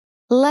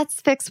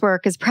Let's Fix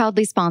Work is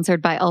proudly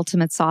sponsored by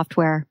Ultimate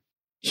Software.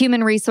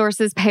 Human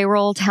resources,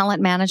 payroll,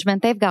 talent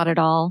management, they've got it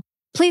all.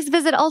 Please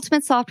visit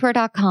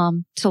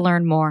ultimatesoftware.com to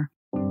learn more.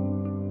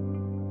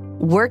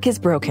 Work is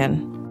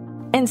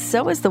broken, and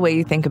so is the way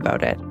you think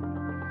about it.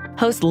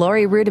 Host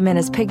Lori Rudiman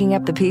is picking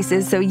up the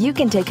pieces so you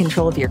can take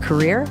control of your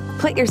career,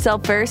 put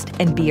yourself first,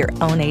 and be your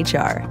own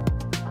HR.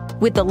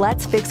 With the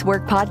Let's Fix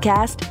Work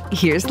podcast,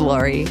 here's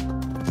Lori.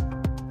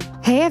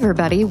 Hey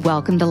everybody,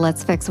 welcome to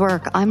Let's Fix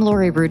Work. I'm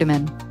Lori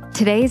Rudiman.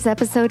 Today's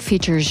episode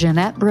features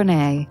Jeanette,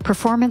 Bronée,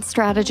 performance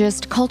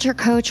strategist, culture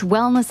coach,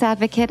 wellness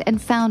advocate,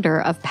 and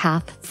founder of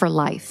Path for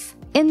Life.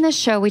 In this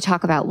show, we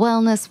talk about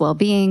wellness,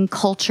 well-being,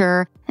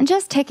 culture, and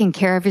just taking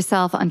care of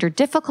yourself under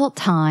difficult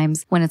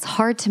times when it's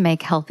hard to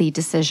make healthy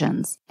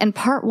decisions. In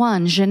part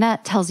 1,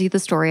 Jeanette tells you the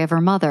story of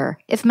her mother.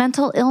 If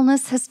mental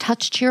illness has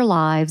touched your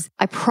lives,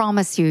 I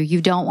promise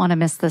you don't want to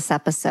miss this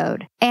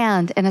episode.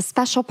 And in a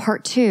special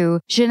part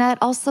 2, Jeanette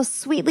also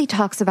sweetly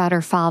talks about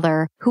her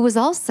father, who was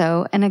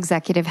also an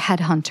executive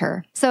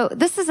headhunter. So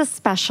this is a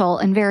special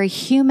and very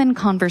human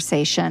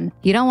conversation.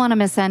 You don't want to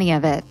miss any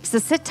of it. So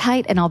sit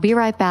tight and I'll be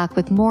right back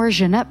with more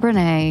Jeanette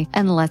Bronée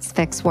and Let's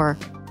Fix Work.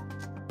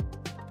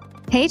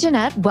 Hey,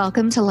 Jeanette,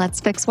 welcome to Let's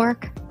Fix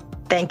Work.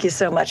 Thank you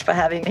so much for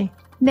having me.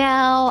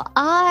 Now,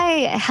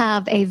 I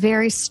have a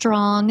very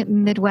strong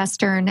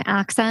Midwestern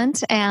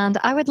accent, and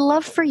I would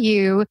love for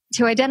you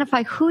to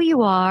identify who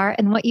you are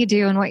and what you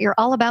do and what you're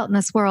all about in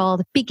this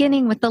world,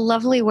 beginning with the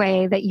lovely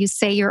way that you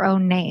say your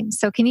own name.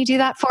 So can you do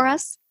that for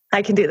us?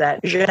 I can do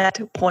that.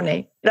 Jeanette,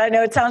 Bronée. I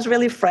know it sounds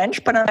really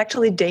French, but I'm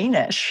actually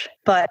Danish.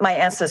 But my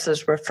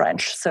ancestors were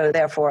French, so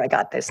therefore I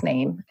got this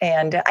name.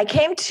 And I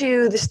came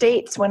to the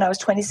States when I was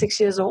 26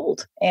 years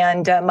old.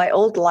 And my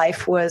old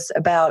life was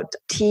about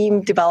team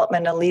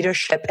development and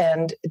leadership.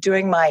 And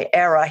during my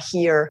era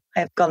here,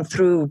 I've gone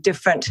through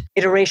different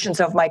iterations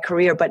of my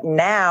career. But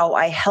now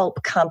I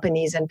help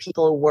companies and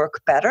people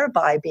work better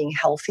by being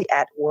healthy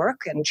at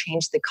work and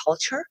change the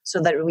culture so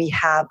that we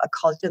have a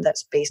culture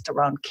that's based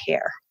around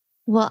care.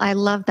 Well, I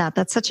love that.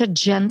 That's such a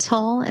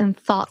gentle and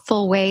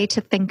thoughtful way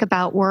to think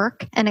about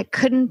work. And it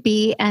couldn't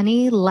be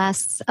any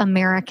less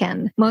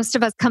American. Most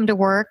of us come to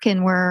work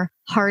and we're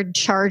hard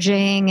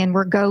charging and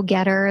we're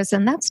go-getters.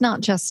 And that's not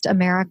just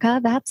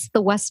America. That's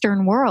the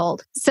Western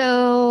world.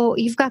 So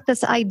you've got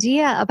this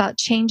idea about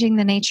changing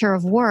the nature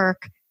of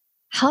work.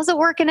 How's it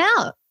working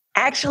out?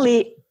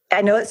 Actually,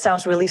 I know it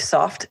sounds really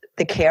soft,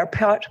 the care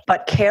part,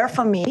 but care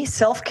for me,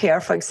 self-care,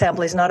 for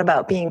example, is not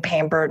about being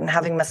pampered and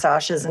having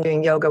massages and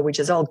doing yoga, which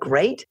is all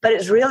great, but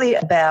it's really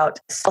about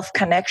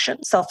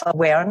self-connection,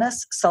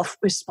 self-awareness,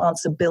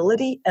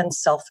 self-responsibility, and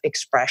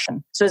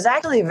self-expression. So it's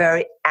actually a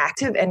very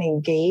active and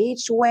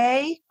engaged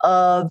way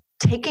of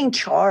taking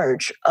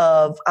charge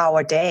of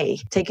our day,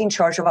 taking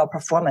charge of our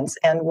performance.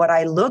 And what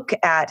I look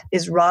at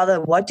is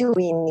rather what do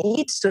we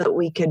need so that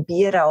we could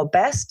be at our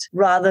best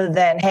rather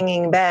than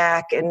hanging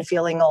back and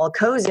feeling all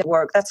cozy at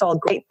work. That's all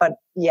great. But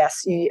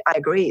yes, I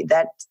agree.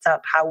 That's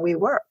not how we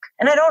work.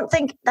 And I don't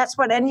think that's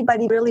what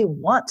anybody really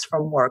wants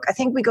from work. I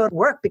think we go to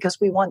work because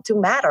we want to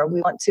matter.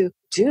 We want to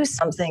do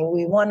something.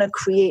 We want to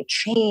create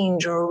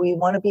change or we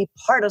want to be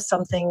part of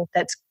something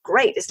that's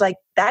great. It's like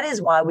that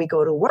is why we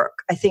go to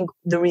work. I think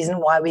the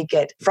reason why we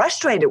get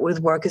frustrated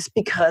with work is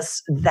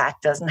because that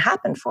doesn't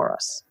happen for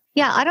us.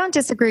 Yeah, I don't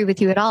disagree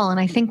with you at all. And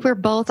I think we're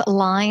both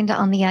aligned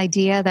on the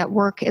idea that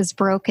work is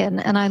broken.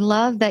 And I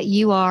love that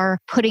you are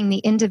putting the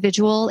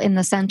individual in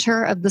the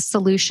center of the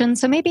solution.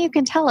 So maybe you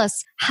can tell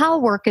us how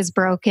work is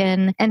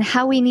broken and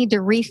how we need to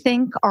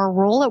rethink our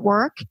role at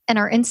work and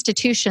our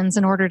institutions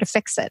in order to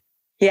fix it.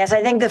 Yes,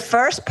 I think the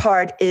first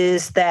part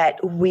is that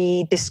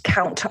we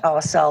discount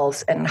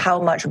ourselves and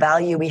how much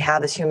value we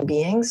have as human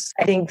beings.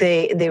 I think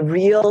the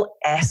real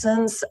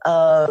essence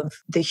of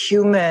the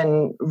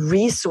human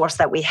resource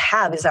that we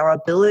have is our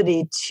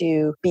ability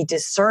to be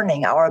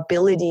discerning, our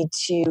ability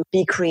to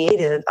be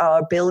creative, our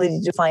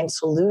ability to find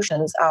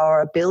solutions, our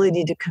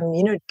ability to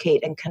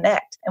communicate and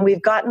connect. And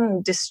we've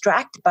gotten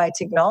distracted by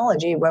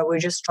technology where we're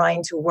just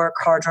trying to work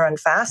harder and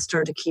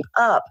faster to keep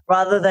up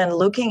rather than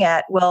looking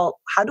at, well,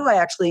 how do I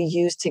actually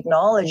use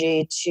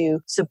technology to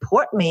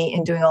support me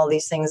in doing all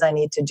these things I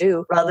need to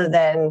do rather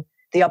than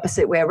the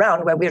opposite way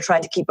around where we're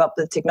trying to keep up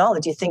with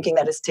technology, thinking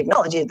that it's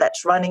technology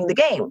that's running the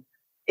game.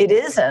 It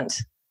isn't.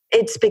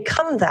 It's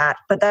become that,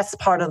 but that's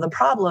part of the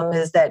problem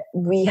is that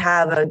we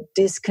have a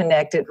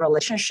disconnected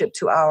relationship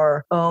to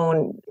our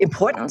own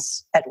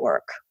importance at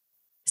work.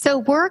 So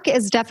work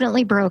is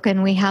definitely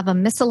broken. We have a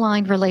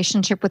misaligned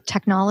relationship with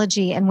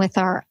technology and with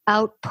our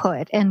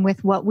output and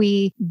with what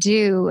we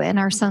do and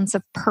our sense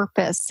of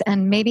purpose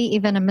and maybe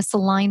even a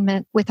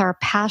misalignment with our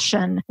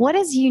passion. What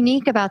is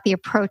unique about the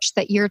approach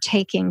that you're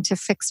taking to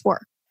fix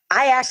work?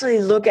 I actually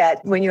look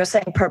at, when you're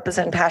saying purpose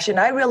and passion,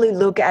 I really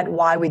look at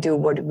why we do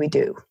what we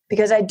do.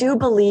 Because I do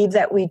believe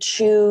that we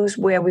choose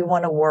where we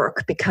want to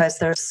work because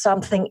there's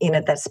something in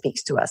it that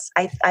speaks to us.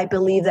 I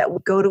believe that we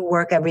go to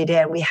work every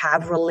day and we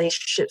have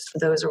relationships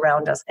with those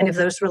around us. And if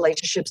those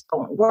relationships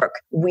don't work,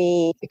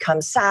 we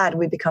become sad,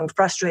 we become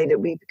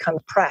frustrated, we become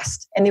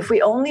depressed. And if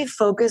we only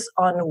focus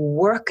on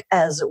work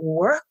as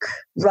work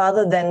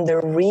rather than the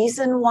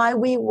reason why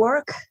we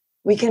work,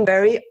 we can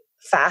very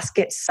fast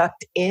get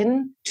sucked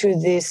in to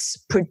this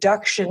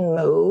production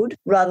mode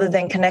rather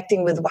than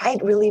connecting with why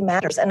it really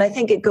matters. And I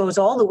think it goes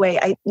all the way.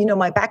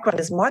 My background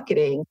is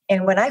marketing.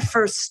 And when I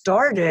first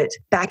started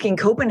back in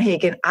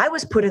Copenhagen, I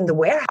was put in the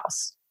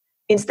warehouse.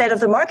 Instead of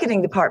the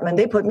marketing department,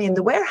 they put me in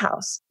the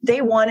warehouse.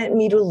 They wanted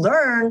me to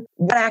learn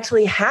what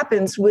actually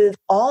happens with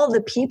all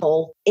the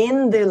people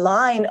in the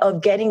line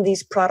of getting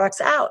these products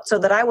out so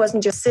that I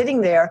wasn't just sitting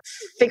there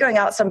figuring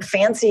out some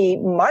fancy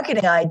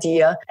marketing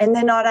idea and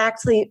then not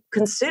actually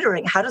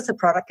considering how does the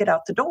product get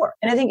out the door.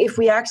 And I think if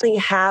we actually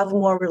have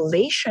more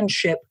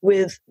relationship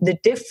with the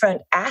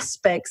different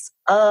aspects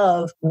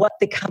of what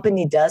the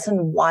company does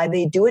and why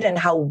they do it and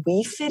how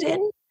we fit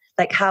in,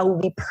 like how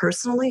we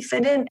personally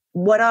fit in,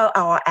 what are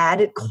our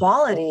added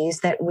qualities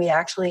that we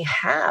actually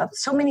have.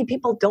 So many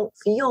people don't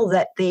feel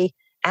that they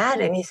add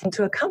anything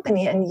to a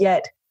company. And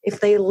yet, if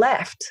they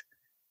left,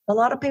 a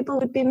lot of people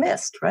would be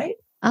missed, right?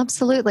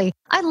 Absolutely.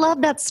 I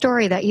love that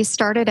story that you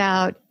started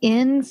out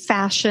in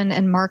fashion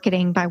and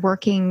marketing by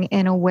working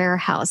in a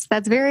warehouse.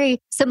 That's very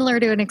similar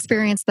to an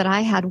experience that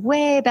I had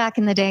way back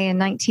in the day in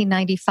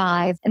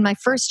 1995. In my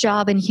first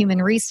job in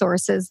human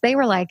resources, they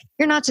were like,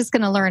 you're not just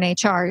going to learn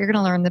HR, you're going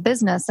to learn the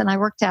business. And I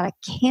worked at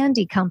a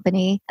candy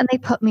company and they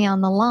put me on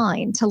the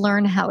line to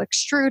learn how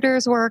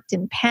extruders worked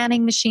and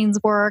panning machines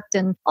worked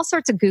and all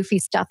sorts of goofy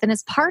stuff. And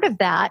as part of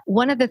that,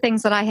 one of the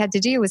things that I had to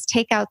do was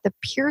take out the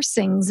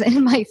piercings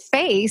in my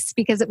face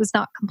because it was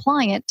not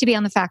compliant to be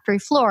on the factory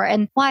floor.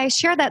 And why I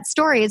share that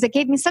story is it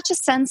gave me such a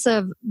sense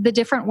of the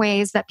different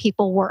ways that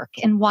people work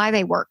and why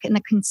they work and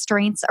the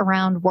constraints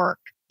around work.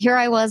 Here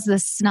I was,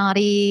 this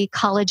snotty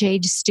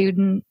college-age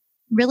student,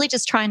 really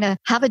just trying to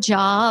have a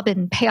job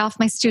and pay off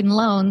my student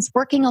loans,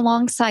 working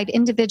alongside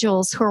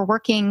individuals who are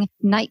working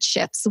night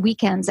shifts,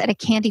 weekends at a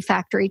candy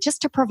factory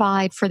just to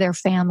provide for their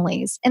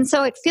families. And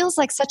so it feels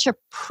like such a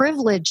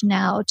privilege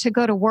now to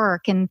go to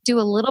work and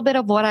do a little bit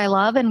of what I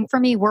love. And for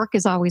me, work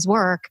is always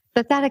work.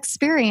 But that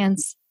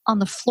experience on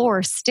the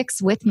floor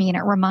sticks with me and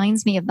it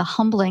reminds me of the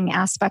humbling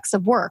aspects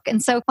of work.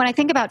 And so when I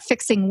think about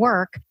fixing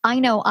work, I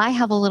know I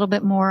have a little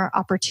bit more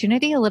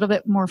opportunity, a little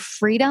bit more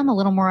freedom, a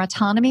little more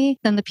autonomy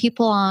than the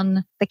people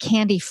on the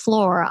candy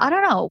floor. I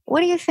don't know. What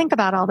do you think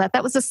about all that?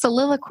 That was a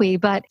soliloquy,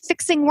 but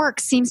fixing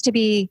work seems to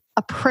be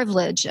a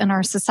privilege in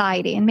our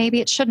society, and maybe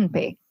it shouldn't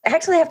be. I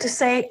actually have to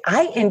say,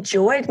 I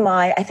enjoyed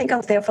I think I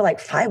was there for like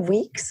 5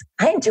 weeks.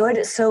 I enjoyed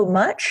it so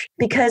much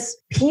because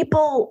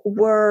people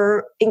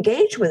were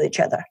engaged with each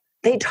other.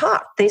 They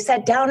talked, they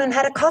sat down and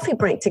had a coffee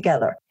break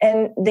together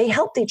and they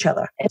helped each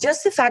other. And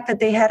just the fact that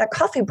they had a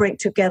coffee break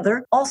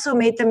together also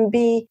made them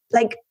be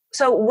like,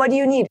 so what do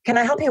you need? Can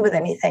I help you with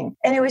anything?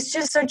 And it was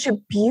just such a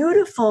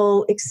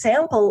beautiful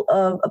example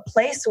of a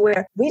place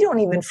where we don't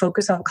even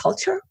focus on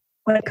culture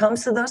when it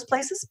comes to those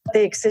places.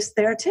 They exist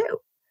there too.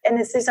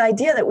 And it's this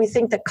idea that we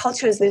think that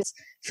culture is this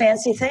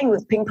fancy thing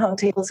with ping pong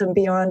tables and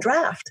beer on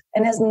draft.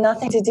 And it has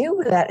nothing to do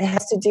with that. It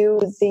has to do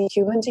with the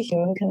human to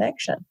human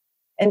connection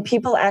and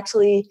people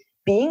actually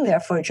being there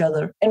for each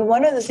other. And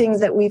one of the things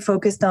that we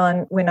focused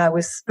on when I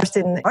was first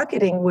in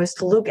marketing was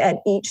to look at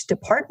each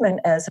department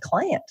as a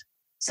client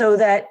so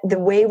that the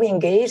way we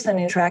engaged and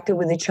interacted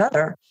with each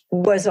other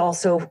was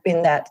also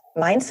in that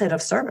mindset of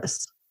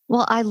service.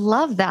 Well, I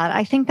love that.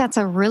 I think that's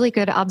a really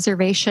good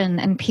observation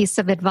and piece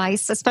of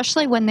advice,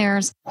 especially when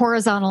there's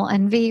horizontal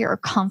envy or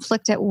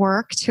conflict at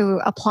work, to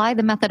apply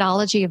the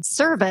methodology of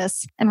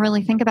service and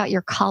really think about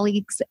your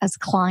colleagues as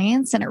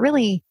clients. And it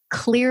really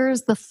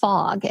clears the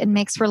fog and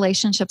makes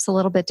relationships a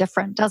little bit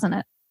different, doesn't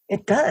it?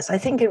 It does. I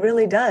think it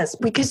really does.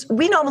 Because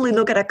we normally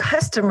look at a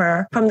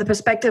customer from the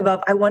perspective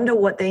of, I wonder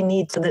what they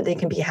need so that they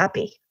can be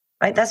happy.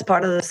 Right? That's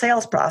part of the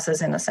sales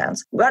process in a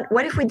sense. What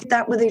if we did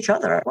that with each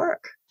other at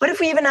work? What if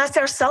we even asked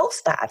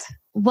ourselves that?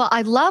 Well,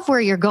 I love where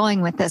you're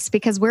going with this,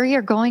 because where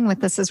you're going with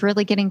this is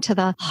really getting to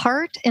the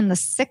heart and the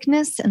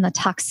sickness and the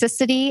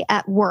toxicity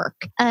at work.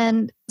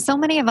 And so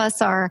many of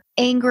us are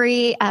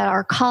angry at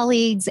our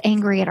colleagues,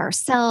 angry at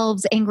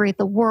ourselves, angry at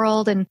the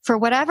world. And for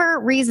whatever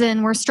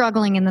reason we're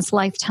struggling in this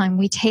lifetime,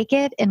 we take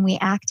it and we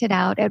act it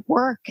out at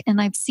work.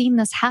 And I've seen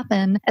this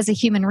happen as a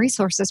human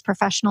resources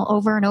professional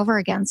over and over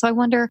again. So I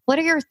wonder, what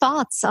are your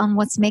thoughts on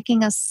what's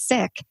making us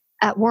sick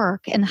at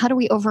work and how do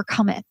we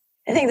overcome it?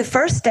 I think the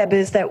first step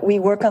is that we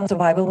work on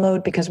survival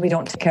mode because we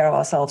don't take care of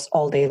ourselves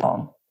all day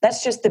long.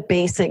 That's just the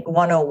basic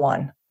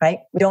 101, right?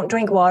 We don't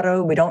drink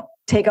water. We don't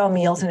take our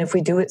meals. And if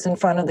we do, it's in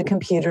front of the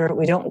computer.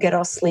 We don't get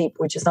our sleep,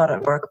 which is not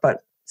at work,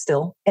 but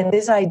still. And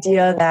this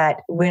idea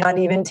that we're not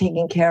even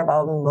taking care of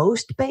our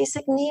most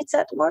basic needs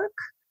at work,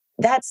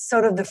 that's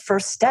sort of the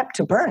first step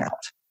to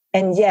burnout.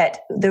 And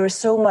yet there is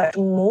so much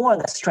more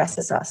that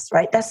stresses us,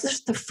 right? That's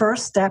just the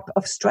first step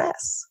of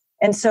stress.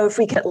 And so if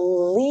we can at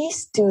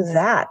least do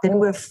that, then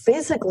we're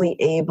physically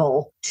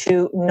able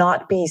to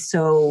not be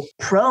so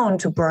prone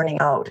to burning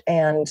out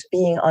and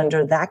being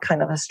under that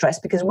kind of a stress.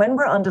 Because when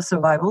we're under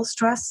survival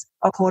stress,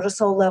 our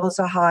cortisol levels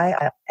are high,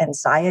 our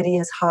anxiety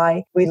is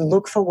high. We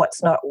look for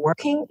what's not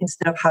working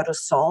instead of how to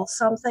solve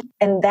something.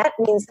 And that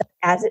means that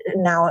as it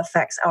now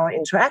affects our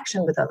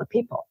interaction with other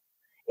people,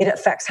 it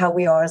affects how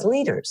we are as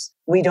leaders.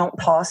 We don't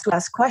pause to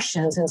ask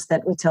questions.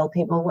 Instead, we tell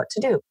people what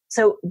to do.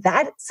 So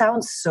that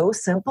sounds so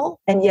simple,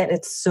 and yet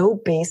it's so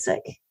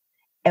basic,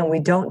 and we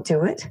don't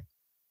do it.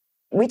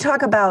 We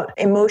talk about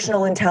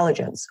emotional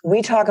intelligence.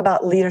 We talk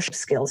about leadership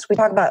skills. We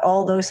talk about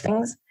all those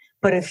things.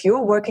 But if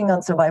you're working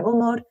on survival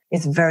mode,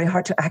 it's very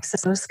hard to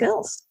access those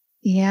skills.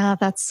 Yeah,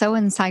 that's so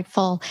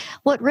insightful.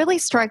 What really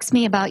strikes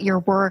me about your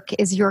work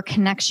is your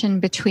connection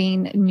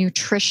between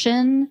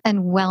nutrition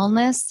and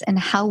wellness and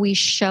how we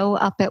show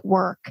up at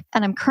work.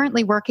 And I'm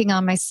currently working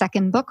on my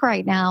second book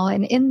right now.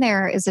 And in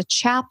there is a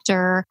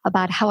chapter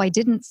about how I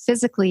didn't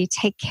physically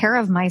take care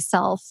of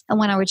myself. And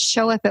when I would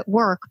show up at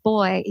work,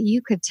 boy,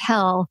 you could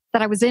tell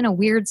that I was in a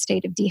weird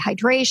state of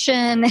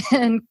dehydration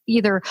and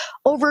either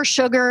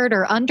oversugared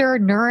or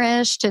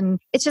undernourished. And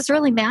it just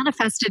really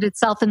manifested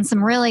itself in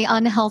some really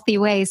unhealthy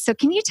ways. So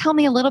can you tell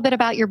me a little bit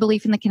about your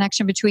belief in the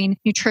connection between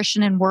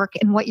nutrition and work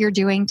and what you're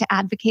doing to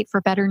advocate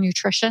for better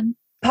nutrition?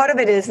 Part of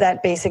it is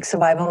that basic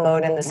survival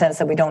mode in the sense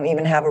that we don't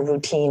even have a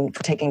routine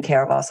for taking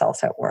care of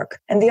ourselves at work.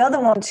 And the other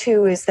one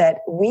too is that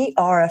we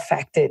are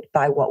affected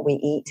by what we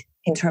eat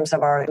in terms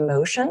of our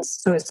emotions.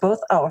 So it's both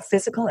our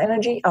physical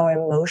energy, our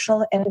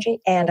emotional energy,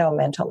 and our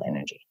mental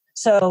energy.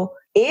 So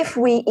if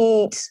we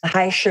eat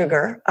high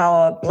sugar,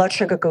 our blood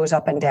sugar goes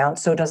up and down,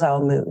 so does our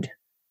mood,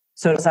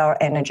 so does our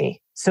energy,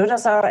 so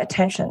does our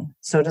attention,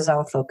 so does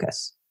our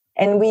focus.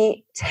 And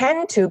we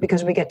tend to,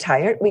 because we get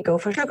tired, we go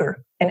for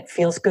sugar and it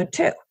feels good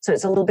too. So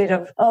it's a little bit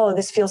of, oh,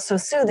 this feels so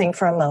soothing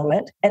for a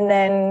moment. And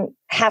then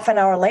half an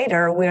hour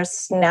later, we're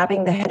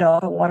snapping the head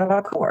off of one of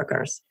our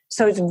coworkers.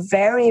 So it's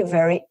very,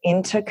 very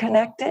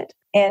interconnected.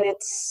 And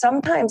it's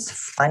sometimes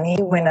funny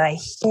when I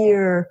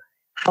hear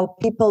how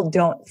people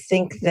don't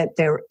think that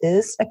there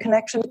is a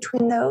connection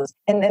between those.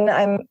 And then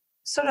I'm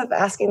sort of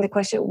asking the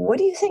question, what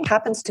do you think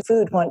happens to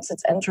food once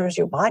it enters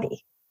your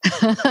body?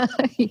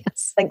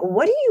 Yes. Like,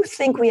 what do you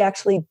think we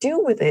actually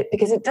do with it?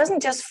 Because it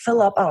doesn't just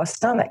fill up our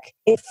stomach.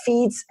 It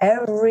feeds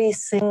every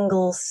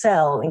single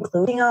cell,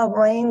 including our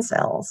brain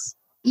cells.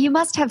 You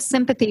must have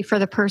sympathy for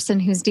the person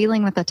who's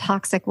dealing with a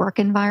toxic work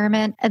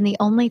environment. And the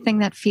only thing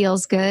that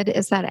feels good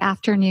is that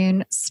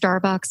afternoon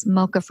Starbucks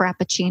mocha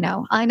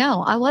frappuccino. I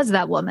know, I was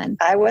that woman.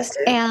 I was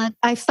too. And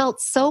I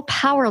felt so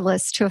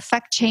powerless to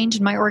affect change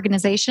in my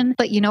organization.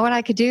 But you know what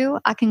I could do?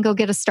 I can go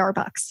get a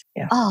Starbucks.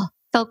 Yeah. Oh,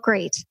 felt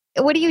great.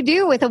 What do you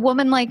do with a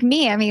woman like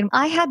me? I mean,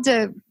 I had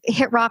to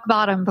hit rock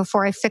bottom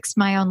before I fixed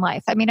my own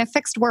life. I mean, I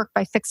fixed work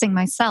by fixing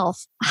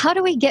myself. How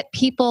do we get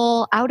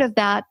people out of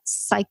that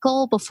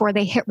cycle before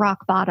they hit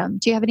rock bottom?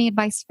 Do you have any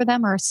advice for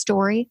them or a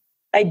story?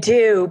 I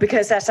do,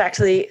 because that's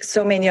actually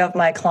so many of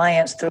my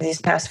clients through these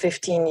past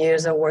 15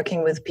 years of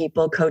working with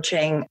people,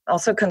 coaching,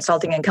 also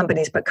consulting in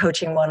companies, but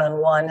coaching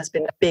one-on-one has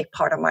been a big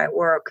part of my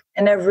work.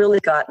 And I've really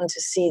gotten to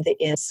see the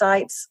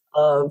insights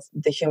of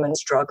the human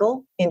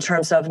struggle in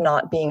terms of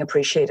not being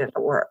appreciated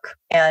at work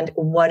and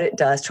what it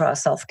does to our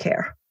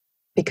self-care.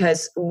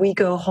 Because we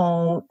go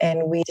home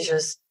and we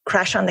just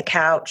crash on the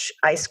couch,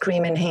 ice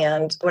cream in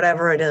hand,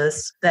 whatever it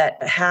is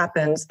that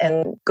happens,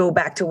 and go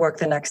back to work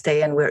the next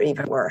day and we're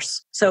even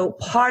worse. So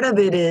part of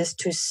it is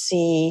to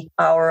see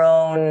our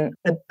own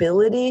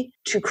ability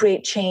to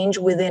create change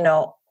within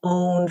our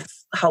own,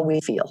 how we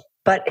feel.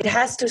 But it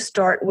has to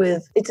start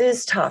with, it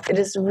is tough. It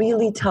is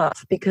really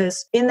tough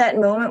because in that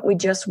moment, we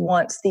just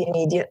want the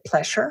immediate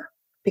pleasure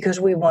because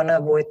we want to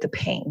avoid the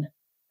pain.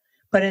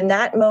 But in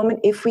that moment,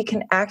 if we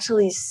can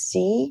actually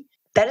see,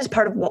 that is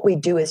part of what we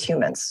do as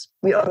humans.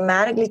 We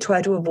automatically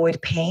try to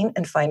avoid pain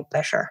and find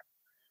pleasure,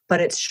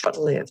 but it's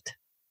short-lived.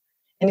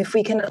 And if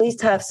we can at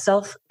least have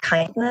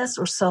self-kindness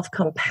or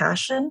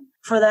self-compassion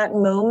for that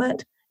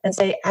moment and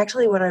say,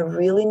 actually, what I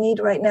really need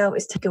right now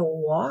is take a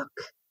walk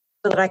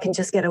so that I can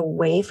just get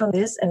away from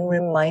this and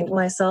remind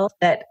myself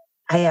that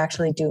I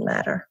actually do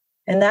matter.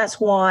 And that's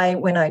why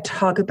when I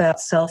talk about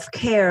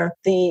self-care,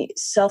 the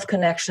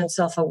self-connection,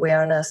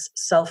 self-awareness,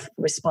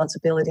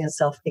 self-responsibility, and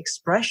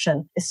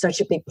self-expression is such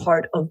a big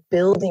part of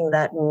building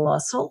that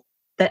muscle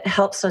that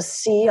helps us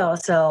see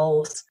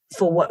ourselves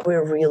for what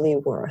we're really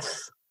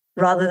worth,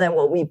 rather than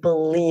what we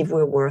believe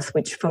we're worth,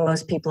 which for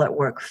most people at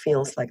work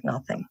feels like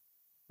nothing.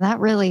 That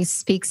really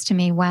speaks to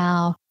me.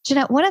 Wow.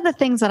 Jeanette, one of the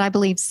things that I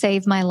believe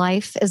saved my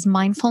life is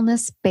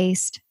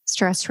mindfulness-based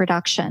stress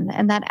reduction.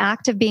 And that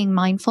act of being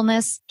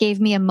mindfulness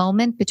gave me a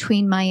moment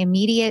between my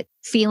immediate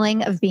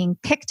feeling of being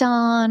picked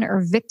on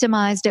or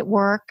victimized at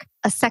work,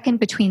 a second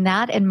between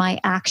that and my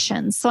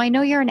actions. So I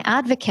know you're an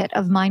advocate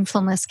of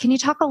mindfulness. Can you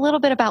talk a little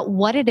bit about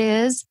what it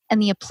is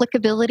and the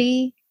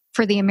applicability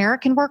for the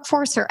American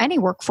workforce or any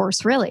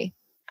workforce, really?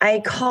 I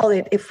call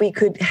it, if we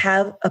could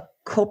have a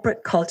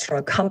corporate culture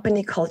or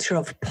company culture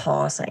of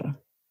pausing,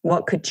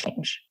 what could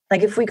change?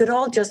 Like if we could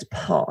all just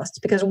pause,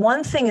 because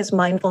one thing is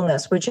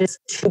mindfulness, which is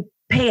to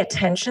pay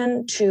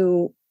attention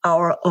to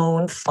our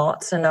own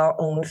thoughts and our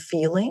own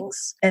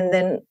feelings, and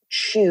then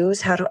choose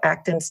how to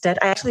act instead.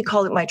 I actually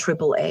call it my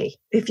AAA.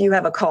 If you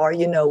have a car,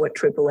 you know what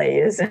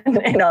AAA is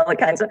and all the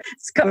kinds of,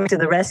 it's coming to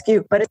the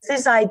rescue. But it's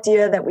this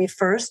idea that we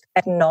first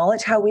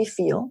acknowledge how we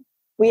feel.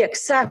 We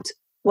accept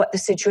what the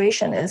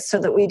situation is so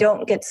that we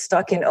don't get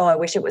stuck in, oh, I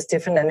wish it was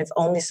different. And if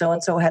only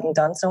so-and-so hadn't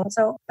done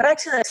so-and-so, but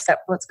actually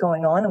accept what's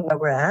going on and where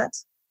we're at,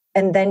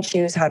 and then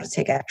choose how to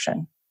take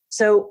action.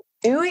 So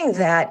doing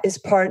that is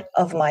part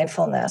of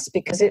mindfulness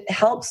because it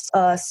helps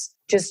us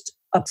just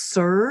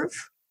observe,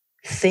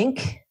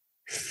 think,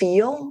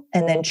 feel,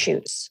 and then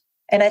choose.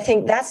 And I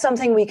think that's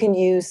something we can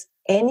use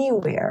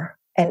anywhere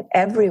and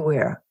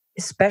everywhere,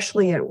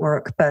 especially at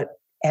work, but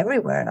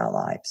everywhere in our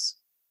lives.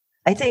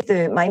 I think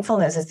the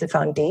mindfulness is the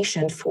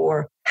foundation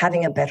for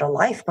having a better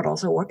life, but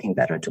also working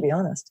better, to be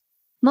honest.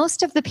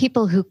 Most of the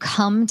people who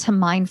come to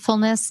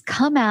mindfulness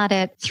come at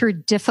it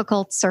through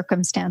difficult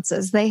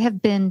circumstances. They have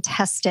been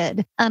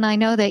tested. And I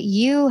know that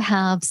you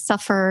have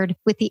suffered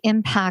with the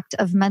impact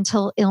of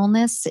mental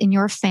illness in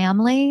your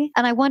family.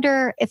 And I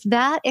wonder if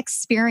that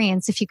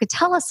experience, if you could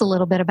tell us a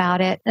little bit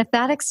about it, if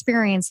that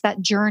experience, that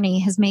journey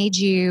has made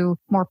you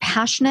more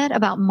passionate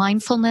about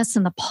mindfulness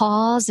and the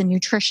pause and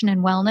nutrition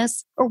and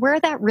wellness, or where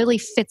that really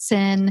fits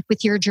in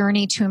with your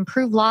journey to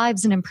improve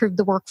lives and improve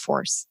the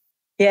workforce.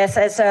 Yes,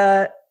 as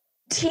a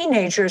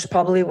teenagers,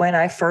 probably when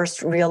I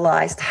first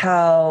realized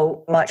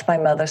how much my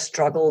mother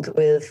struggled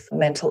with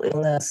mental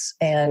illness,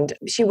 and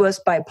she was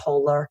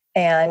bipolar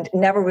and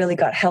never really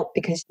got help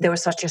because there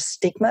was such a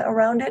stigma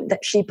around it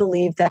that she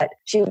believed that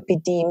she would be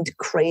deemed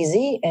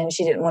crazy and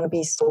she didn't want to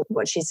be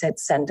what she said,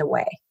 sent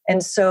away.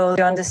 And so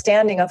the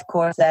understanding, of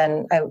course,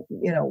 then,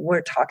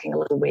 we're talking a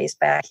little ways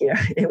back here.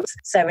 It was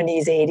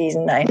 70s, 80s,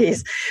 and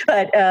 90s.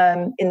 But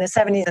in the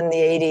 70s and the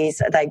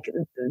 80s, like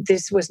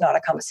this was not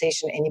a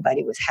conversation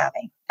anybody was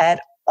having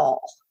at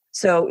all.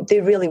 So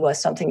there really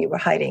was something you were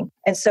hiding.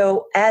 And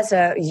so as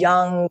a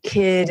young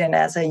kid and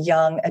as a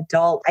young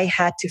adult, I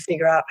had to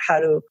figure out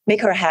how to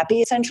make her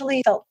happy,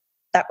 essentially. Felt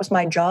that was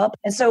my job.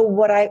 And so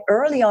what I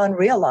early on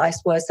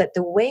realized was that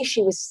the way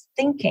she was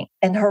thinking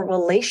and her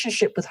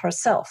relationship with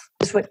herself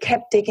was what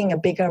kept digging a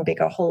bigger and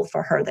bigger hole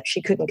for her that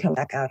she couldn't come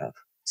back out of.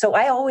 So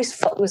I always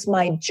felt it was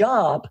my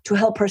job to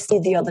help her see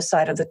the other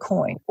side of the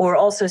coin, or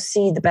also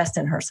see the best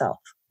in herself.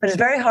 But it's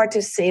very hard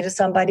to say to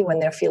somebody when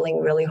they're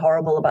feeling really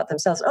horrible about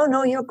themselves, oh,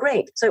 no, you're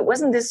great. So it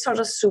wasn't this sort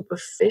of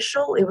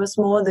superficial. It was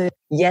more the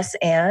yes,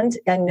 and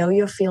I know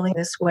you're feeling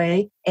this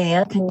way.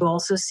 And can you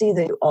also see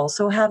that you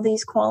also have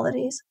these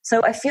qualities?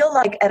 So I feel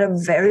like at a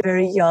very,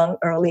 very young,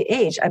 early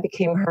age, I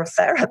became her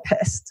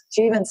therapist.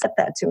 She even said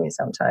that to me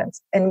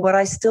sometimes. And what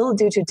I still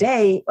do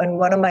today, and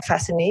one of my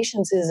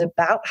fascinations is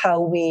about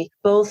how we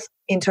both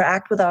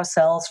interact with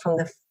ourselves from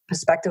the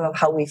perspective of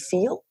how we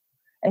feel,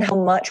 and how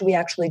much we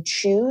actually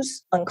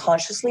choose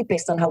unconsciously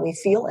based on how we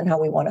feel and how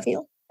we want to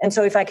feel. And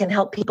so if I can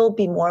help people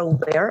be more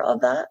aware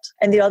of that.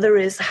 And the other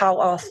is how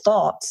our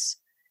thoughts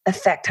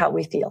affect how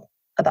we feel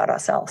about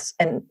ourselves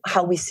and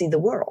how we see the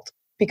world.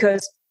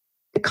 Because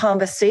the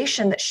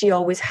conversation that she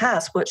always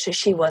has was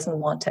she wasn't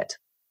wanted.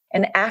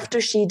 And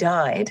after she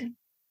died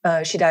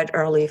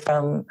early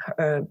from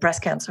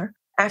breast cancer.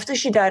 After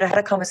she died, I had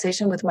a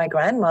conversation with my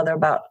grandmother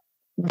about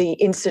the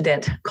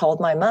incident called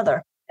my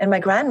mother. And my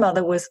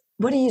grandmother was,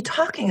 what are you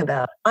talking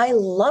about? I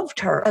loved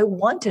her. I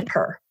wanted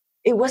her.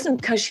 It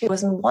wasn't because she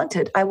wasn't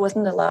wanted. I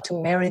wasn't allowed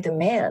to marry the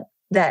man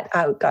that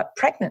I got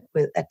pregnant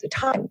with at the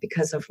time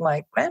because of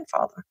my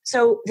grandfather.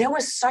 So there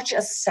was such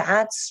a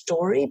sad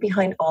story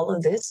behind all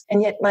of this.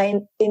 And yet my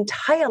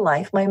entire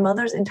life, my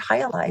mother's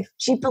entire life,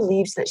 she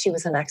believes that she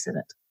was an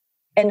accident.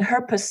 And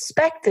her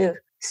perspective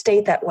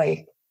stayed that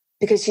way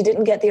because she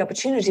didn't get the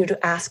opportunity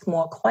to ask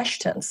more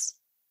questions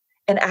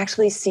and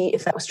actually see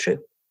if that was true.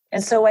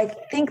 And so I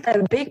think that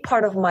a big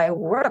part of my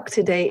work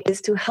today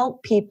is to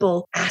help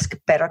people ask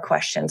better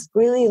questions,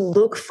 really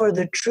look for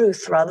the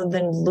truth rather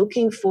than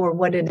looking for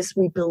what it is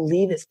we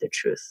believe is the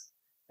truth,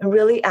 and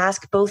really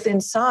ask both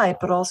inside,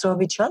 but also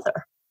of each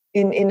other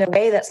in a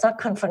way that's not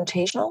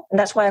confrontational. And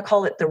that's why I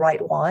call it the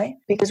right why,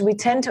 because we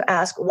tend to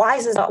ask, why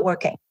is this not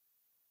working?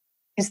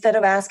 Instead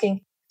of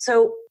asking,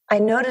 so I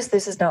noticed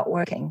this is not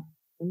working.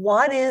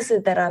 What is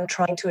it that I'm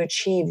trying to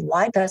achieve?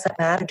 Why does that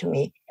matter to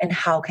me? And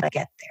how can I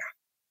get there?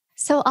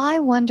 So I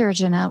wonder,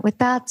 Jeanette, with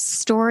that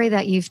story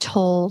that you've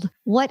told,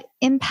 what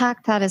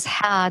impact that has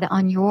had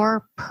on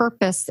your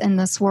purpose in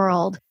this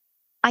world.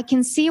 I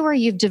can see where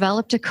you've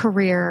developed a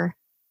career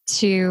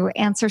to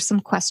answer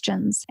some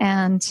questions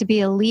and to be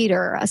a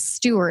leader, a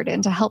steward,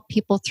 and to help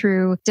people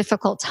through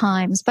difficult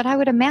times. But I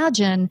would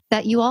imagine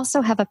that you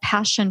also have a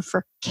passion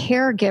for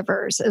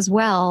caregivers as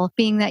well,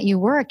 being that you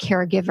were a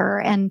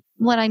caregiver. And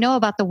what I know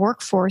about the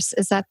workforce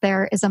is that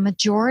there is a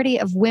majority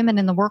of women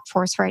in the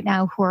workforce right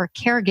now who are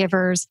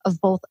caregivers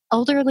of both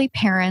elderly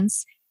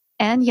parents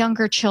and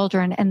younger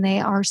children, and they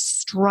are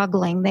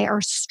struggling. They are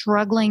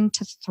struggling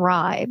to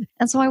thrive.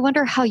 And so I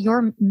wonder how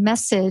your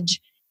message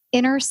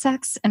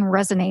intersects and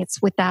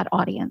resonates with that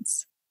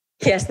audience.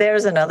 Yes,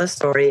 there's another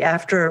story.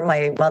 After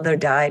my mother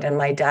died and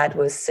my dad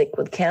was sick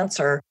with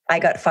cancer, I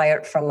got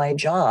fired from my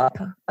job.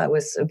 I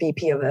was a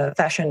VP of a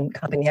fashion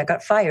company. I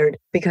got fired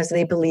because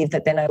they believed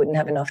that then I wouldn't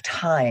have enough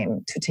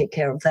time to take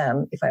care of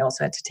them if I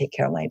also had to take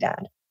care of my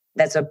dad.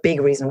 That's a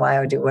big reason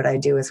why I do what I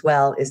do as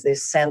well, is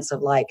this sense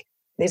of like,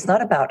 it's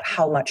not about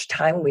how much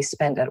time we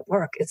spend at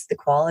work. It's the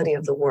quality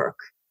of the work,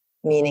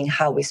 meaning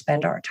how we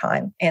spend our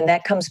time. And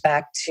that comes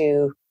back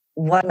to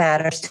what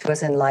matters to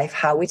us in life,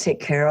 how we take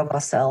care of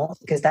ourselves,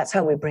 because that's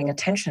how we bring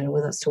attention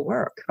with us to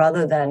work,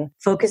 rather than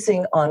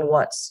focusing on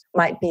what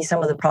might be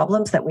some of the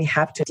problems that we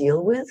have to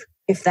deal with.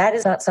 If that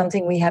is not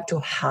something we have to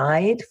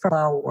hide from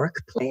our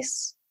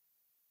workplace,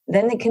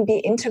 then it can be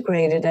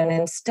integrated. And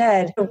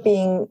instead of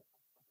being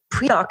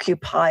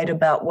preoccupied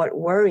about what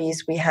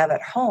worries we have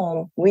at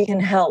home, we can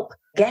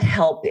get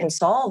help in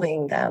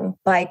solving them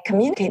by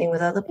communicating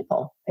with other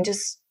people and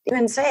just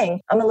even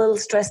saying, I'm a little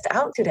stressed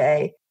out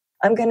today.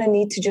 I'm going to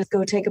need to just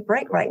go take a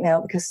break right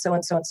now because so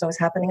and so is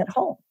happening at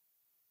home.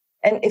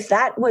 And if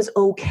that was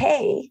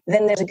okay,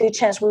 then there's a good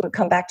chance we would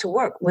come back to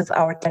work with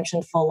our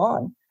attention full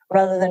on,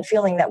 rather than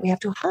feeling that we have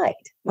to hide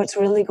what's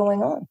really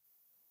going on.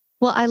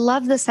 Well, I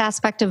love this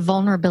aspect of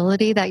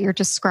vulnerability that you're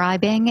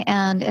describing.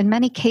 And in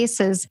many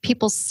cases,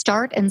 people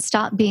start and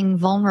stop being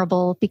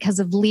vulnerable because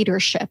of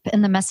leadership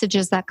and the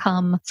messages that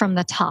come from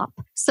the top.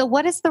 So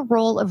what is the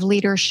role of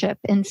leadership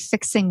in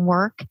fixing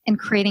work and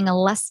creating a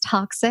less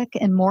toxic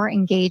and more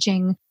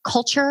engaging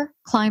culture,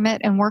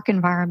 climate, and work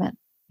environment?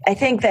 I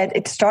think that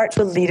it starts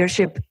with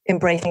leadership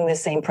embracing the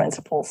same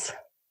principles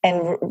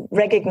and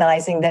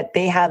recognizing that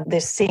they have the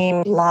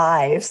same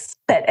lives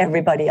that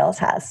everybody else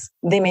has.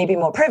 They may be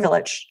more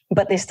privileged,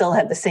 but they still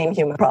have the same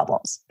human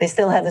problems. They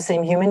still have the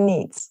same human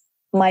needs.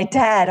 My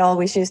dad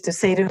always used to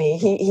say to me,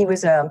 he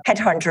was a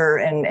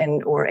headhunter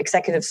and or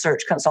executive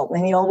search consultant,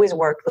 and he always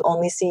worked with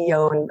only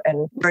CEO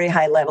and very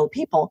high level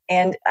people.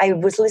 And I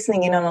was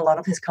listening in on a lot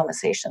of his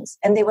conversations,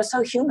 and they were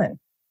so human.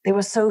 They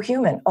were so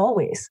human,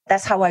 always.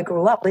 That's how I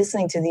grew up,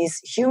 listening to these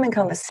human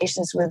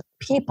conversations with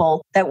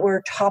people that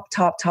were top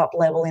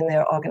level in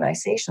their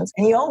organizations.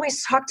 And he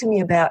always talked to me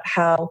about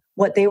how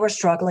what they were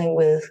struggling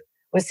with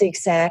was the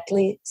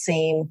exactly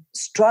same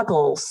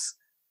struggles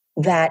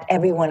that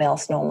everyone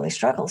else normally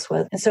struggles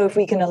with. And so if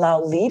we can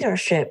allow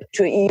leadership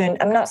to even,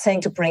 I'm not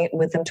saying to bring it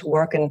with them to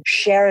work and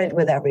share it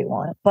with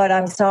everyone, but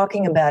I'm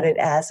talking about it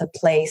as a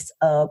place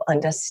of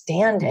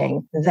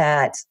understanding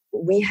that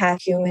we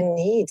have human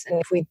needs. And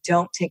if we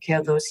don't take care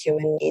of those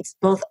human needs,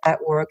 both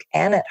at work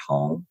and at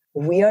home,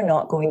 we are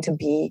not going to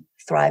be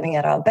thriving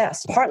at our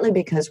best, partly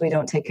because we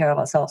don't take care of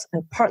ourselves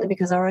and partly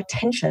because our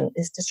attention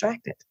is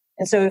distracted.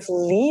 And so if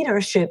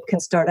leadership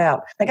can start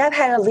out, like I've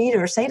had a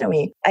leader say to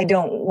me, I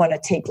don't want to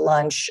take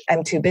lunch,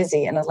 I'm too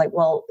busy. And I was like,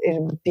 well, it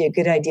would be a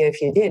good idea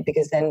if you did,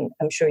 because then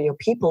I'm sure your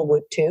people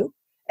would too.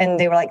 And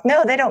they were like,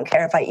 no, they don't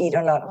care if I eat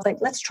or not. I was like,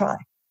 let's try.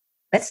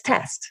 Let's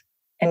test.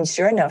 And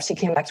sure enough, she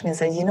came back to me and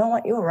said, you know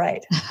what, you were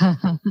right.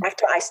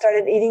 After I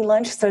started eating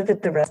lunch, so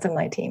did the rest of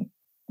my team.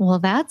 Well,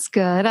 that's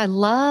good. I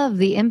love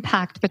the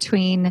impact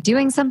between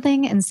doing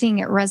something and seeing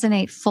it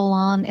resonate full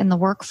on in the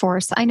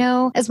workforce. I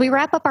know as we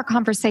wrap up our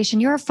conversation,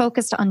 you're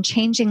focused on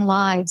changing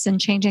lives and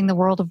changing the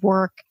world of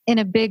work in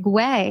a big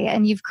way.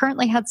 And you've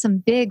currently had some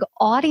big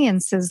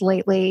audiences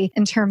lately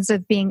in terms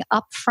of being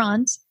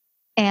upfront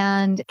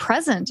and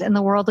present in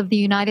the world of the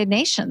United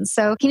Nations.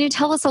 So can you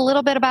tell us a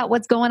little bit about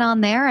what's going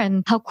on there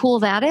and how cool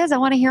that is? I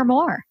want to hear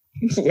more.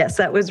 Yes,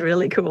 that was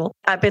really cool.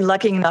 I've been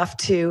lucky enough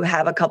to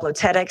have a couple of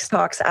TEDx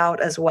talks out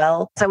as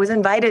well. So I was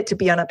invited to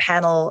be on a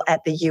panel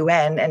at the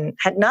UN and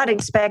had not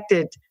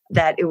expected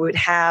that it would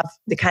have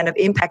the kind of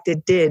impact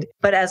it did.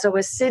 But as I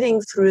was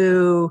sitting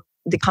through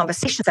the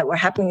conversations that were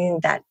happening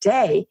that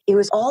day, it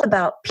was all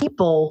about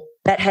people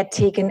that had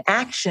taken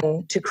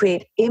action to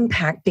create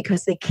impact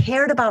because they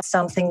cared about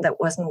something that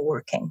wasn't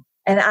working.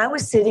 And I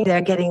was sitting there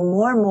getting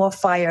more and more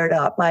fired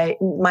up. My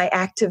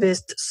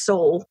activist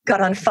soul got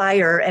on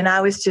fire. And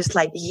I was just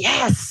like,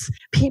 yes,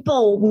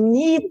 people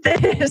need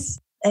this.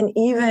 And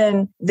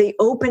even the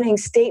opening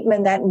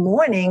statement that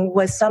morning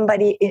was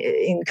somebody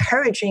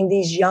encouraging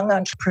these young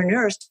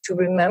entrepreneurs to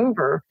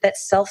remember that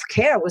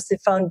self-care was the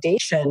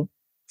foundation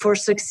for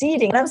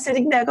succeeding. And I'm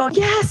sitting there going,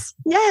 yes,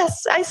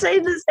 I say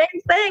the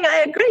same thing.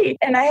 I agree.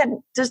 And I had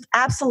just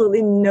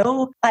absolutely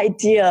no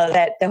idea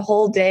that the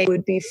whole day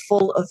would be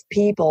full of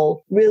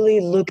people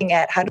really looking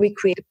at how do we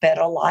create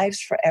better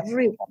lives for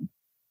everyone.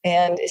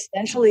 And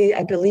essentially,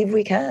 I believe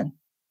we can.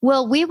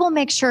 Well, we will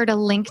make sure to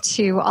link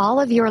to all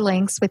of your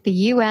links with the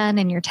UN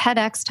and your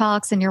TEDx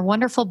talks and your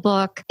wonderful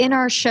book in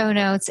our show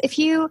notes. If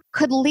you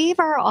could leave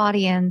our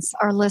audience,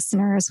 our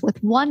listeners, with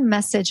one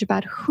message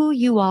about who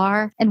you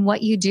are and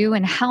what you do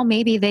and how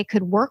maybe they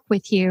could work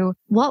with you,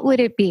 what would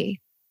it be?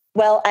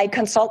 Well, I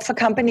consult for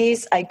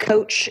companies. I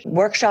coach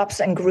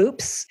workshops and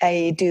groups.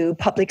 I do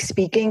public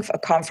speaking for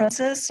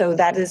conferences. So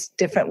that is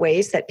different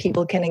ways that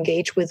people can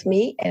engage with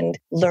me and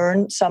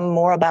learn some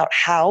more about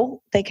how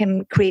they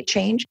can create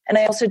change. And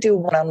I also do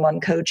one-on-one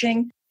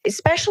coaching,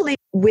 especially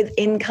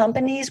within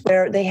companies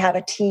where they have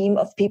a team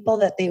of people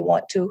that they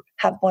want to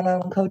have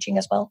one-on-one coaching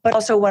as well, but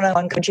also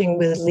one-on-one coaching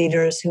with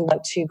leaders who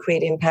want to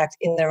create impact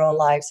in their own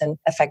lives and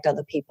affect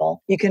other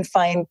people. You can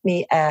find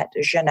me at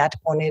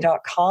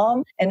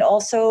JeanetteBronée.com. And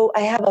also I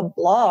have a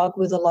blog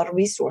with a lot of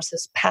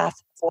resources,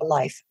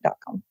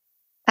 pathforlife.com.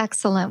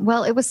 Excellent.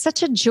 Well, it was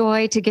such a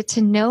joy to get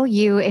to know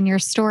you and your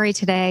story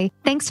today.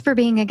 Thanks for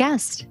being a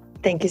guest.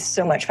 Thank you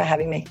so much for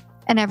having me.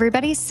 And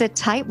everybody sit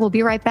tight. We'll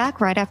be right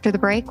back right after the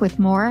break with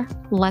more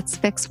Let's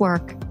Fix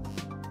Work.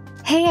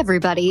 Hey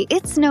everybody,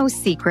 it's no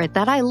secret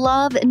that I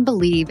love and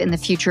believe in the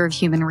future of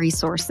human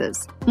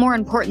resources. More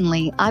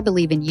importantly, I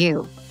believe in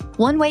you.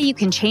 One way you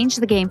can change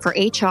the game for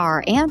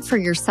HR and for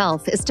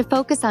yourself is to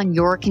focus on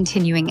your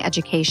continuing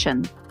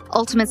education.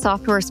 Ultimate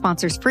Software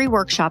sponsors free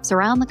workshops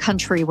around the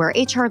country where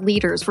HR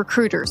leaders,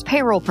 recruiters,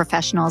 payroll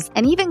professionals,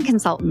 and even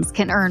consultants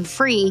can earn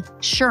free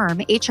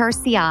SHRM,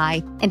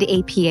 HRCI, and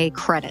APA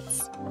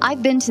credits.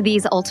 I've been to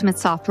these Ultimate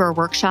Software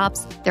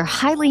workshops. They're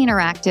highly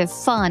interactive,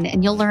 fun,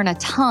 and you'll learn a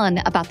ton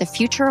about the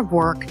future of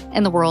work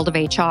and the world of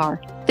HR.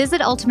 Visit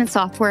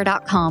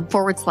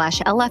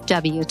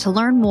ultimatesoftware.com/LFW to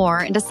learn more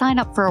and to sign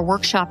up for a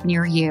workshop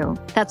near you.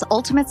 That's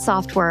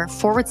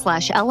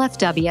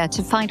ultimatesoftware/LFW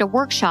to find a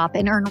workshop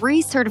and earn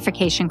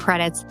recertification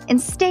credits and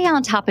stay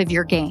on top of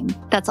your game.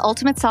 That's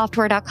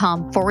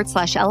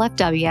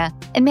ultimatesoftware.com/LFW,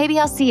 and maybe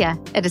I'll see you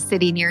at a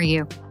city near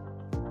you.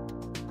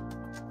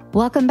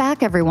 Welcome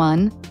back,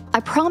 everyone. I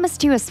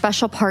promised you a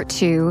special part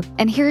 2,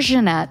 and here's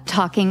Jeanette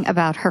talking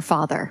about her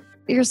father.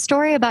 Your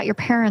story about your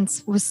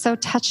parents was so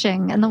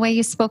touching, and the way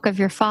you spoke of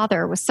your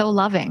father was so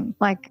loving.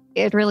 Like,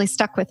 it really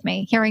stuck with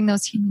me, hearing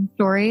those human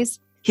stories.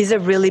 He's a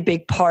really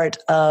big part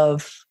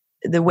of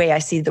the way I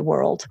see the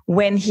world.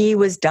 When he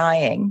was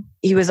dying,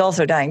 he was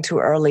also dying too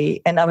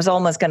early. And I was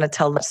almost going to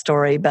tell that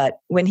story, but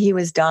when he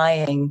was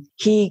dying,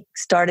 he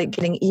started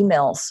getting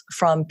emails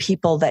from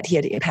people that he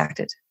had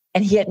impacted,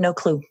 and he had no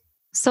clue.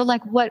 So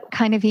like what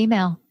kind of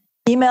email?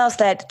 Emails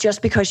that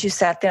just because you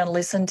sat there and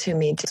listened to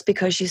me, just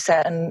because you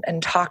sat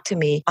and talked to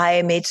me,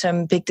 I made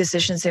some big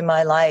decisions in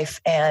my life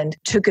and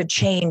took a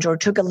change or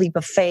took a leap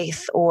of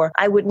faith, or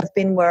I wouldn't have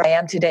been where I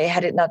am today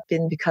had it not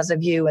been because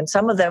of you. And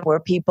some of them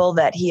were people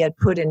that he had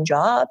put in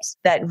jobs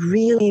that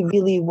really,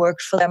 really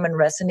worked for them and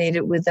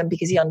resonated with them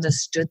because he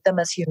understood them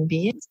as human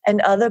beings. And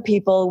other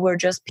people were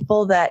just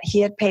people that he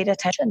had paid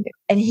attention to.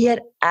 And he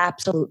had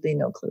absolutely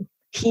no clue.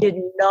 He did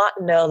not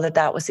know that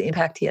that was the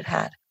impact he had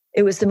had.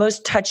 It was the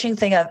most touching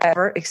thing I've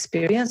ever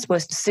experienced,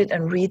 was to sit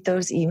and read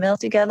those emails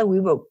together. We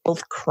were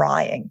both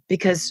crying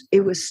because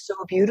it was so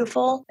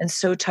beautiful and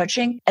so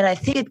touching. And I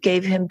think it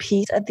gave him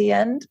peace at the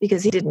end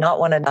because he did not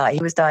want to die. He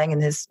was dying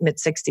in his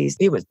mid-60s.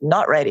 He was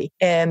not ready.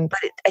 I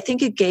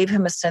think it gave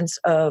him a sense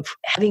of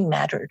having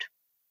mattered,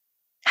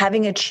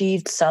 having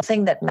achieved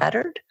something that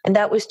mattered. And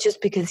that was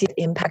just because he had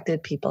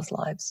impacted people's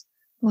lives.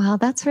 Wow,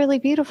 that's really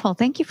beautiful.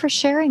 Thank you for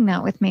sharing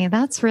that with me.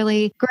 That's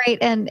really great.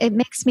 And it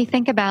makes me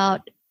think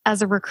about,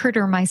 as a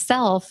recruiter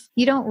myself,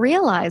 you don't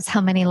realize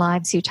how many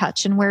lives you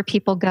touch and where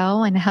people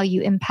go and how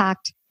you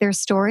impact their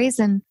stories.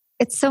 And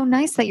it's so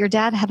nice that your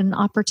dad had an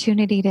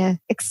opportunity to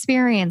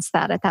experience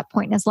that at that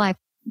point in his life.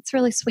 It's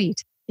really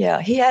sweet.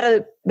 Yeah, he had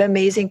an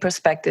amazing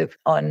perspective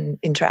on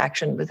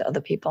interaction with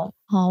other people.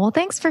 Oh, well,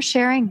 thanks for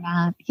sharing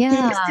that. Yeah.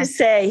 He used to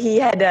say he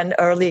had an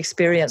early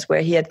experience where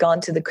he had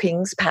gone to the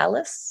King's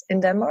Palace in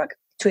Denmark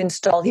to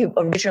install. He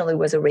originally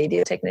was a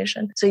radio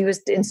technician. So he was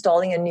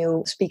installing a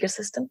new speaker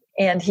system.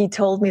 And he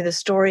told me the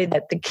story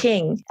that the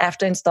king,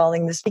 after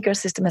installing the speaker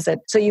system, has said,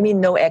 "So you mean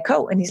no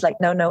echo?" And he's like,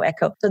 no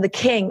echo. So the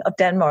king of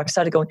Denmark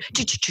started going,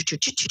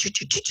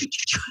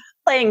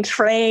 playing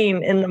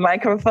train in the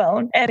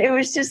microphone. And it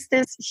was just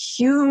this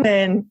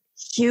human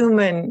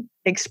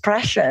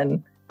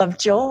expression of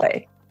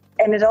joy.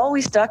 And it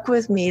always stuck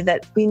with me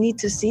that we need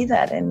to see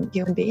that in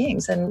human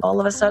beings. And all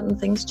of a sudden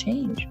things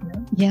change. You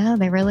know? Yeah,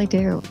 they really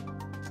do.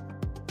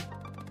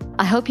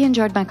 I hope you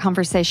enjoyed my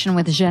conversation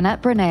with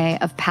Jeanette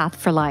Bronée of Path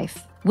for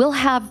Life. We'll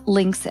have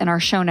links in our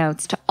show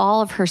notes to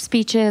all of her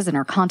speeches and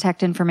her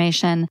contact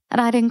information, and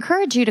I'd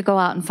encourage you to go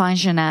out and find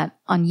Jeanette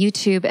on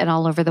YouTube and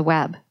all over the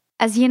web.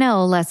 As you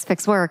know, Let's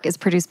Fix Work is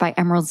produced by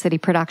Emerald City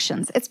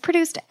Productions. It's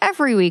produced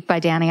every week by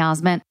Danny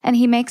Osment, and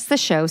he makes the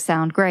show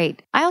sound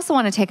great. I also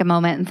want to take a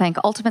moment and thank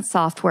Ultimate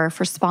Software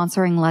for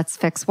sponsoring Let's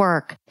Fix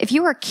Work. If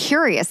you are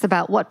curious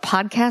about what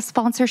podcast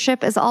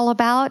sponsorship is all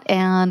about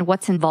and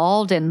what's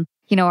involved in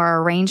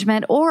our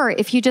arrangement, or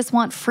if you just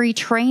want free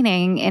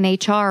training in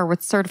HR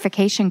with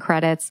certification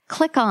credits,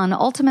 click on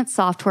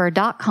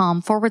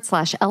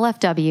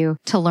ultimatesoftware.com/LFW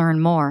to learn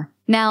more.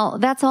 Now,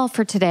 that's all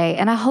for today,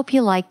 and I hope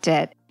you liked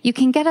it. You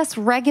can get us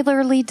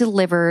regularly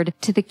delivered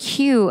to the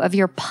queue of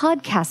your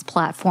podcast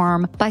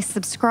platform by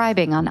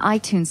subscribing on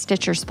iTunes,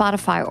 Stitcher,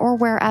 Spotify, or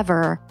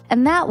wherever.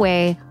 And that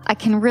way, I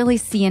can really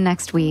see you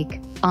next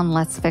week on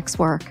Let's Fix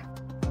Work.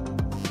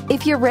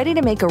 If you're ready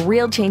to make a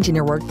real change in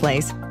your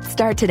workplace,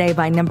 start today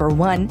by number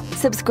 1,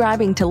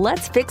 subscribing to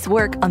Let's Fix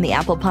Work on the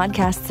Apple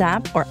Podcasts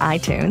app or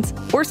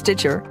iTunes or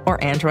Stitcher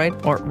or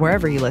Android or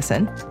wherever you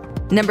listen.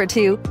 Number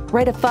 2,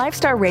 write a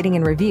 5-star rating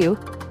and review.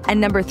 And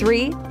number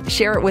 3,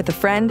 share it with a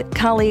friend,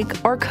 colleague,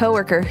 or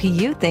coworker who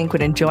you think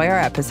would enjoy our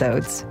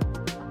episodes.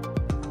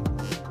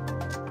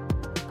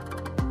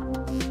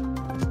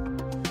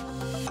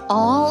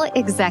 All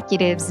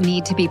executives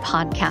need to be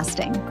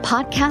podcasting.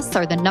 Podcasts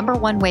are the number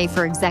one way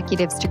for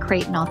executives to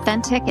create an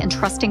authentic and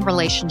trusting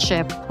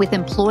relationship with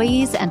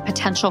employees and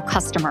potential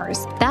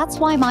customers. That's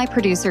why my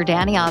producer,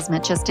 Danny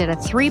Osment, just did a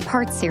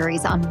 3-part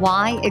series on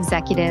why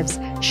executives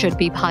should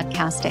be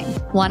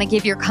podcasting. Want to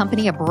give your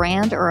company a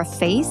brand or a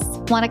face?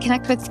 Want to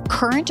connect with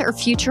current or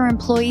future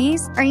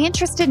employees? Are you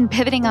interested in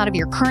pivoting out of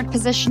your current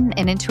position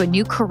and into a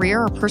new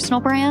career or personal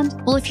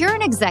brand? Well, if you're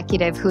an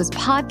executive who is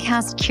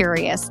podcast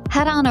curious,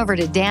 head on over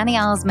to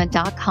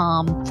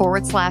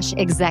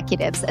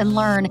DannyOsment.com/executives and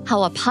learn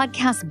how a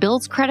podcast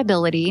builds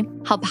credibility,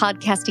 how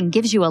podcasting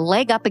gives you a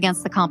leg up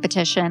against the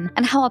competition,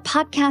 and how a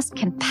podcast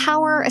can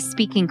power a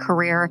speaking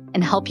career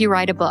and help you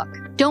write a book.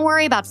 Don't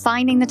worry about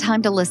finding the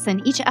time to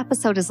listen. Each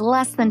episode is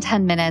less than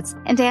 10 minutes,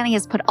 and Danny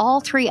has put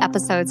all 3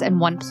 episodes in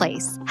one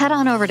place. Head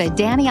on over to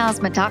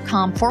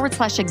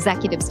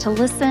DannyOsment.com/executives to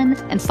listen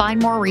and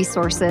find more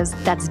resources.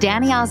 That's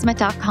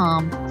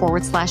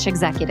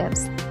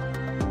DannyOsment.com/executives.